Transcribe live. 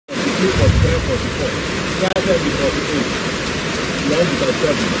Guys,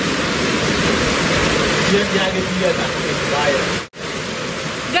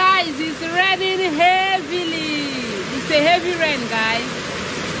 it's raining heavily. It's a heavy rain, guys.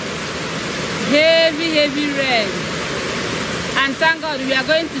 Heavy rain. And thank God we are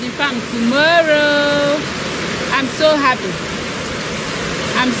going to the farm tomorrow. I'm so happy.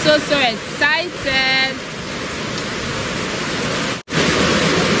 I'm so excited.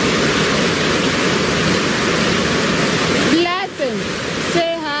 Blessings.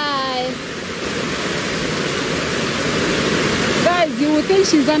 Say hi. Guys, you would think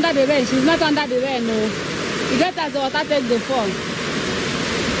she's under the rain. She's not under the rain, no. You get as the water takes the fall.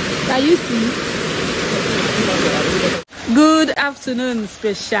 Can you see? Good afternoon,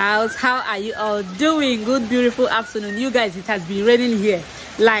 specials. How are you all doing? Good, beautiful afternoon. You guys, it has been raining here.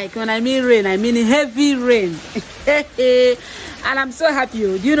 Like, when I mean rain, I mean heavy rain. And I'm so happy.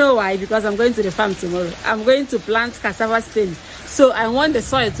 Do you know why? Because I'm going to the farm tomorrow. I'm going to plant cassava stems. So I want the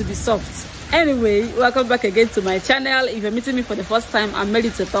soil to be soft. Anyway, welcome back again to my channel. If you're meeting me for the first time, I'm Melly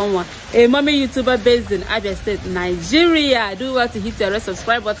Totonwa, a mommy YouTuber based in Abia State, Nigeria. Do well to hit the red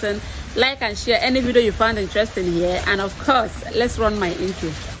subscribe button, like and share any video you found interesting here, and of course, let's run my intro.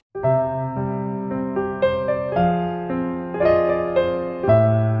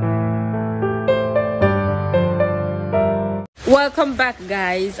 Welcome back,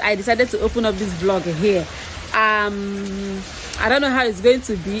 guys. I decided to open up this vlog here. I don't know how it's going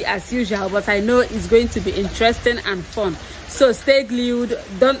to be as usual, but I know it's going to be interesting and fun. So stay glued,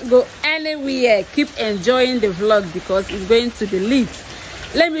 don't go anywhere, keep enjoying the vlog because it's going to be lit.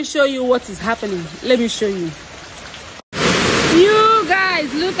 Let me show you what is happening. Let me show you. You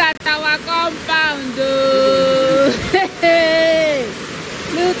guys, look at our compound.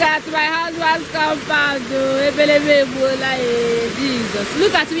 Look at my husband's compound. Jesus.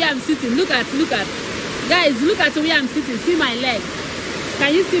 Look at where I'm sitting. Look at. Guys, look at where I'm sitting. See my leg.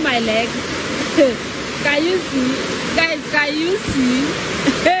 Can you see my leg? Can you see? Guys, can you see?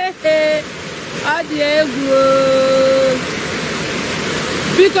 Oh, Diego.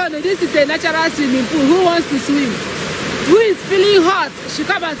 Because this is a natural swimming pool. Who wants to swim? Who is feeling hot? She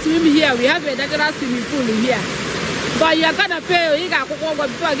come and swim here. We have a natural swimming pool here. But you are gonna pay. You got to go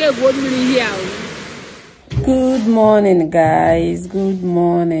before I get good here. Good morning, guys. Good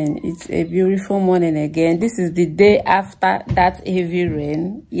morning. It's a beautiful morning again. This is the day after that heavy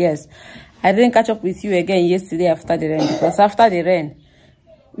rain. Yes, I didn't catch up with you again yesterday after the rain, because after the rain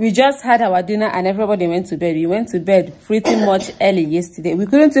we just had our dinner and everybody went to bed. We went to bed pretty much early yesterday. We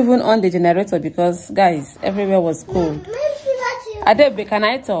couldn't even on the generator because, guys, everywhere was cold. Adebe, can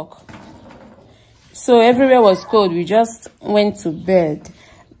I talk? So everywhere was cold. We just went to bed.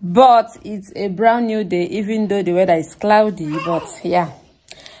 But it's a brand new day, even though the weather is cloudy. But yeah,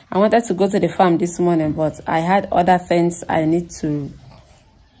 I wanted to go to the farm this morning, but I had other things I need to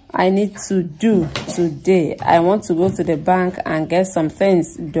do today. I want to go to the bank and get some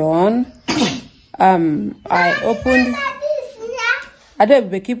things done. I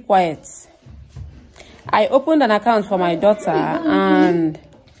don't keep quiet. I opened an account for my daughter and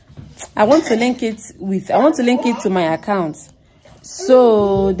I want to link it to my account.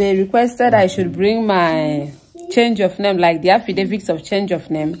 So they requested I should bring my change of name, like the affidavits of change of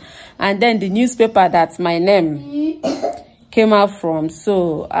name, and then the newspaper that my name came out from.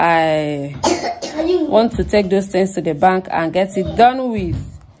 So I want to take those things to the bank and get it done with.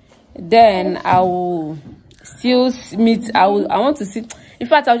 Then I will still meet. I want to see. In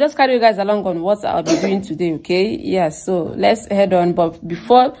fact, I'll just carry you guys along on what I'll be doing today. Okay? Yeah. So let's head on. But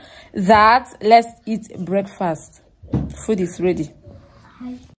before that, let's eat breakfast. Food is ready.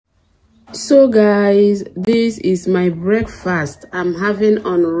 So guys, this is my breakfast. I'm having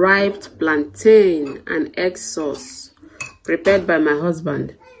unripe plantain and egg sauce prepared by my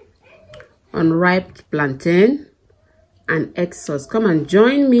husband. Unripe plantain and egg sauce. Come and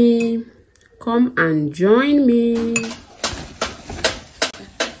join me. Come and join me.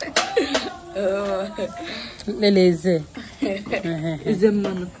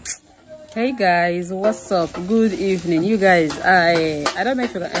 Hey guys, what's up? Good evening. You guys, I don't know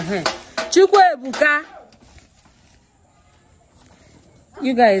if you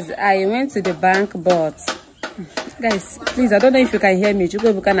You guys, I went to the bank, but guys, please, I don't know if you can hear me.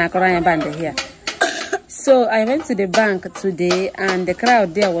 Here. So I went to the bank today and the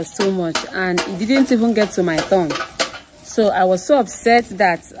crowd there was too much and it didn't even get to my turn. So I was so upset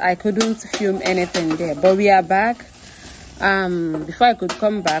that I couldn't film anything there. But we are back. Before I could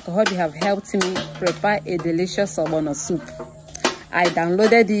come back, Hobby have helped me prepare a delicious ogbono soup. I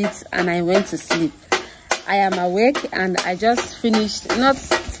downloaded it and I went to sleep. I am awake and I just finished,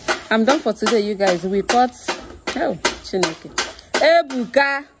 I'm done for today, you guys. We cut. Oh, Chineke.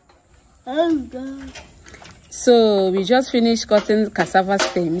 Ebuka. So we just finished cutting cassava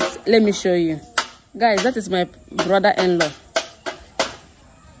stems. Let me show you, guys. That is my brother-in-law,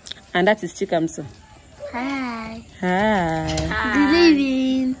 and that is Chikamso. Hi. Hi. Good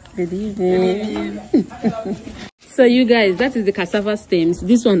evening. Good evening. So you guys, that is the cassava stems.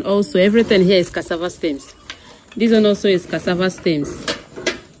 This one also, everything here is cassava stems. This one also is cassava stems.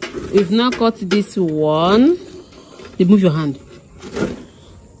 We've now cut this one. Remove your hand.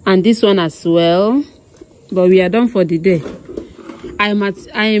 And this one as well. But we are done for the day. I might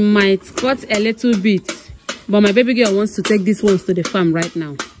cut a little bit, but my baby girl wants to take these ones to the farm right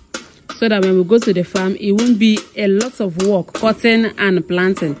now, so that when we go to the farm, it won't be a lot of work cutting and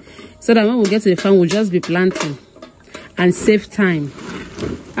planting. So that when we get to the farm, we'll just be planting and save time.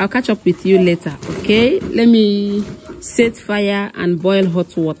 I'll catch up with you later, okay? Let me set fire and boil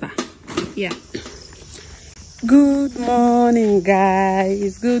hot water. Yeah. Good morning,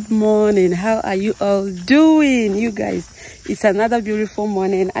 guys. Good morning. How are you all doing? You guys, it's another beautiful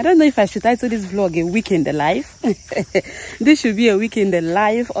morning. I don't know if I should title this vlog a week in the life. This should be a week in the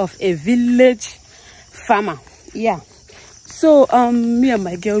life of a village farmer. Yeah. So me and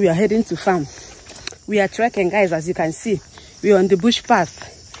my girl, we are heading to farm. We are trekking, guys. As you can see, we are on the bush path.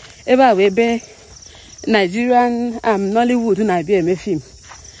 Nigerian Nollywood,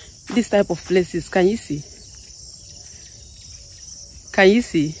 this type of places. Can you see? Can you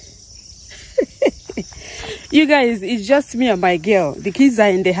see? You guys, it's just me and my girl. The kids are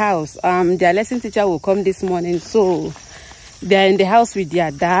in the house. Their lesson teacher will come this morning, so they are in the house with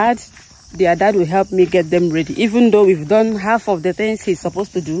their dad. Their dad will help me get them ready. Even though we've done half of the things he's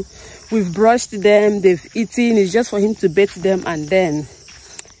supposed to do, we've brushed them, they've eaten. It's just for him to bathe them, and then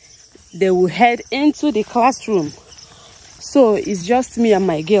they will head into the classroom. So it's just me and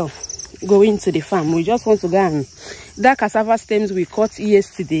my girl going to the farm. We just want to go and that cassava stems we cut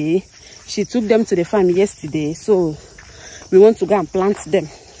yesterday, she took them to the farm yesterday, so we want to go and plant them,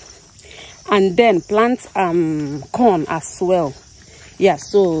 and then plant corn as well. Yeah,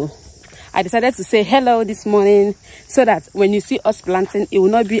 so I decided to say hello this morning, so that when you see us planting, it will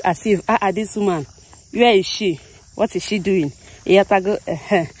not be as if this woman, where is she, what is she doing?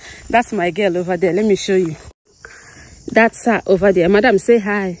 That's my girl over there. Let me show you. That's her over there. Madam, say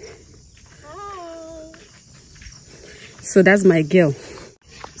hi. So that's my girl.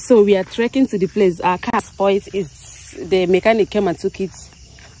 So we are trekking to the place. Our car spoiled. Is the mechanic came and took it.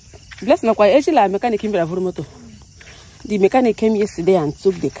 Bless my quiet. Actually, our mechanic came. The mechanic came yesterday and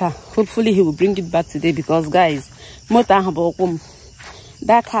took the car. Hopefully, he will bring it back today, because guys, that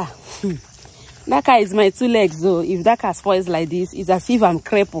car is my two legs. So if that car spoils like this, it's as if I'm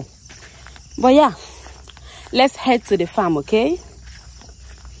crippled. But yeah, let's head to the farm, okay?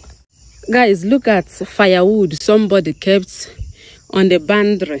 Guys, look at firewood somebody kept on the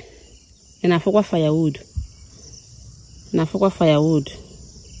boundary. And I forgot firewood.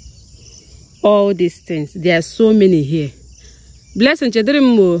 All these things. There are so many here. Blessing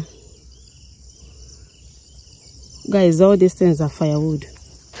chedrimo. Guys, all these things are firewood.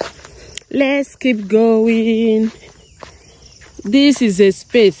 Let's keep going. This is a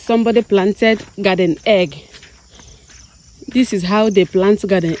space somebody planted garden egg. This is how they plant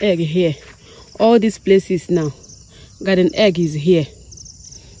garden egg here. All these places now, garden egg is here.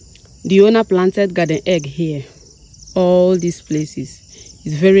 The owner planted garden egg here. All these places.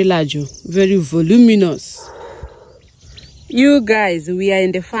 It's very large, very voluminous. You guys, we are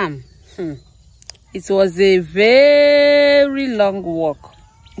in the farm. It was a very long walk.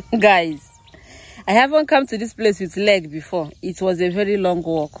 Guys, I haven't come to this place with leg before. It was a very long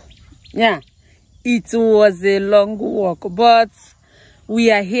walk. Yeah. It was a long walk, but we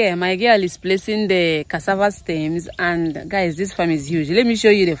are here. My girl is placing the cassava stems, and guys, this farm is huge. Let me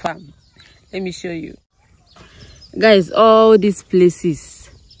show you the farm. Let me show you. Guys, all these places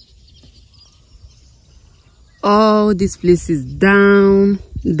down,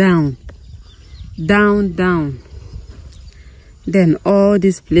 then all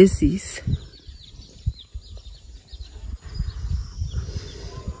these places.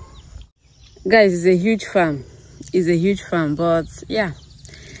 Guys, it's a huge farm. It's a huge farm, but yeah,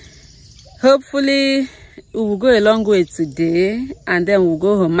 hopefully we will go a long way today, and then we'll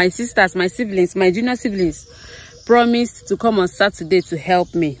go home. My sisters, my siblings, my junior siblings promised to come on Saturday to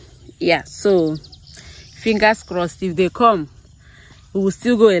help me. Yeah, so fingers crossed. If they come, we will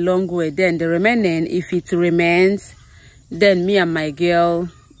still go a long way. Then the remaining, if it remains, then me and my girl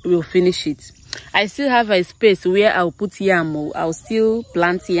will finish it. I still have a space where I'll put yam. I'll still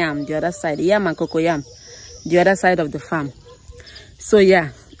plant yam the other side, yam and cocoa yam, the other side of the farm. So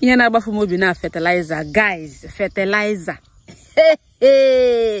yeah, ihe na-agbafu m obi na fertilizer, guys. Fertilizer.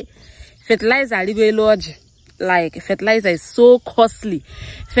 Fertilizer rigo elu oji. Like, fertilizer is so costly.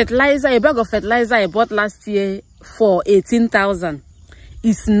 Fertilizer, a bag of fertilizer I bought last year for 18,000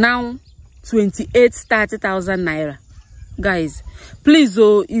 is now 30,000 naira. Guys, please,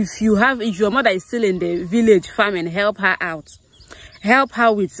 if your mother is still in the village farming, help her out. Help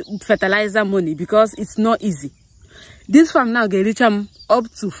her with fertilizer money, because it's not easy. This farm now get reach up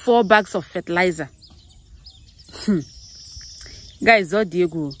to 4 bags of fertilizer. Guys, what do you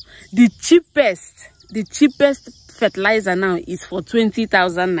go? The cheapest fertilizer now is for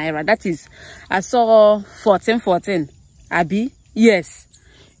 20,000 naira. That is, I saw 14. Abi, yes,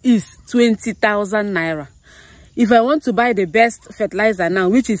 is 20,000 naira. If I want to buy the best fertilizer now,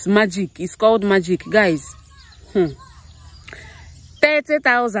 which is Magic, it's called Magic, guys.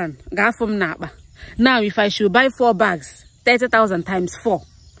 30,000 gafum naba. Now, if I should buy 4 bags, 30,000 times 4.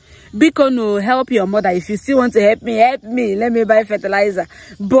 Biko no, help your mother. If you still want to help me, let me buy fertilizer.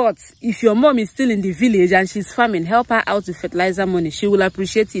 But if your mom is still in the village and she's farming, help her out with fertilizer money. She will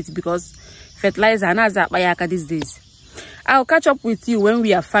appreciate it, because fertilizer anaza bayaka these days. I'll catch up with you when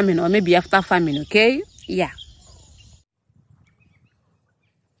we are farming, or maybe after farming, okay? Yeah.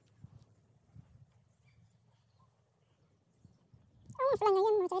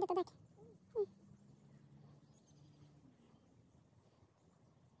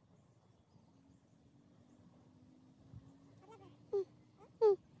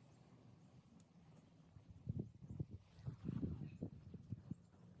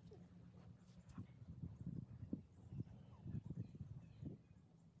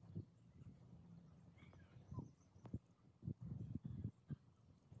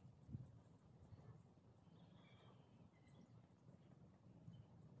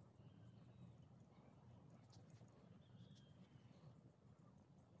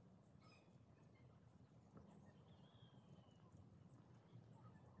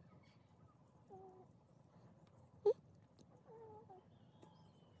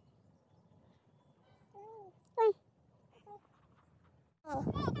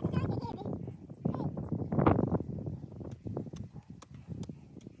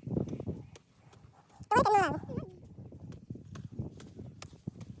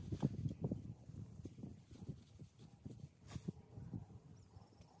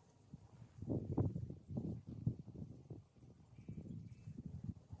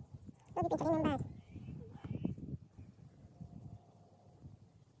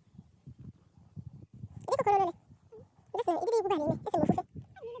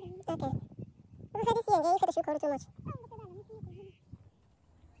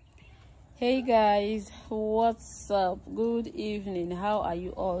 Hey guys, what's up? Good evening. How are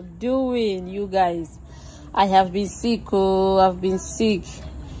you all doing, you guys? I have been sick. I've been sick.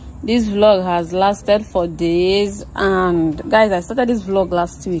 This vlog has lasted for days, and guys, I started this vlog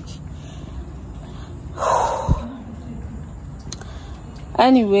last week.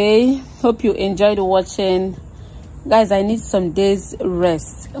 Anyway, hope you enjoyed watching. Guys, I need some days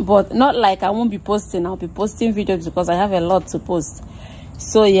rest, but not like I won't be posting. I'll be posting videos because I have a lot to post.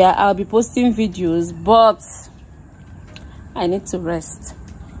 So yeah, I'll be posting videos, but I need to rest.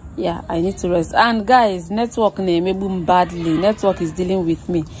 Yeah, I need to rest. And guys, network name boom badly. Network is dealing with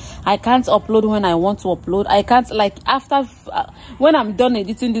me. I can't upload when I want to upload. I can't, like, after when I'm done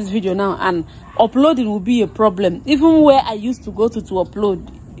editing this video now, and uploading will be a problem. Even where I used to go to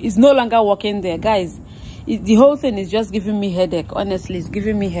upload is no longer working there, guys. The whole thing is just giving me headache. Honestly, it's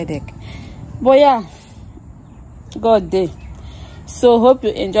giving me headache. But yeah, God day. So hope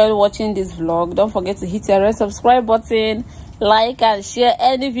you enjoyed watching this vlog. Don't forget to hit the red subscribe button, like and share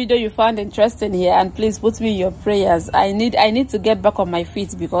any video you found interesting here, and please put me in your prayers. I need to get back on my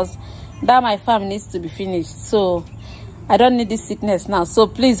feet, because that my farm needs to be finished. So I don't need this sickness now. So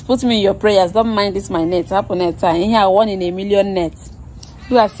please put me in your prayers. Don't mind this my net. Happen net time. Here 1 in a million net.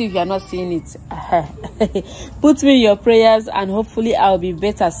 Do as if you are not seeing it. Put me in your prayers, and hopefully I'll be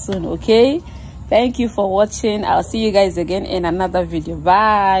better soon, okay? Thank you for watching. I'll see you guys again in another video.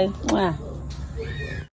 Bye.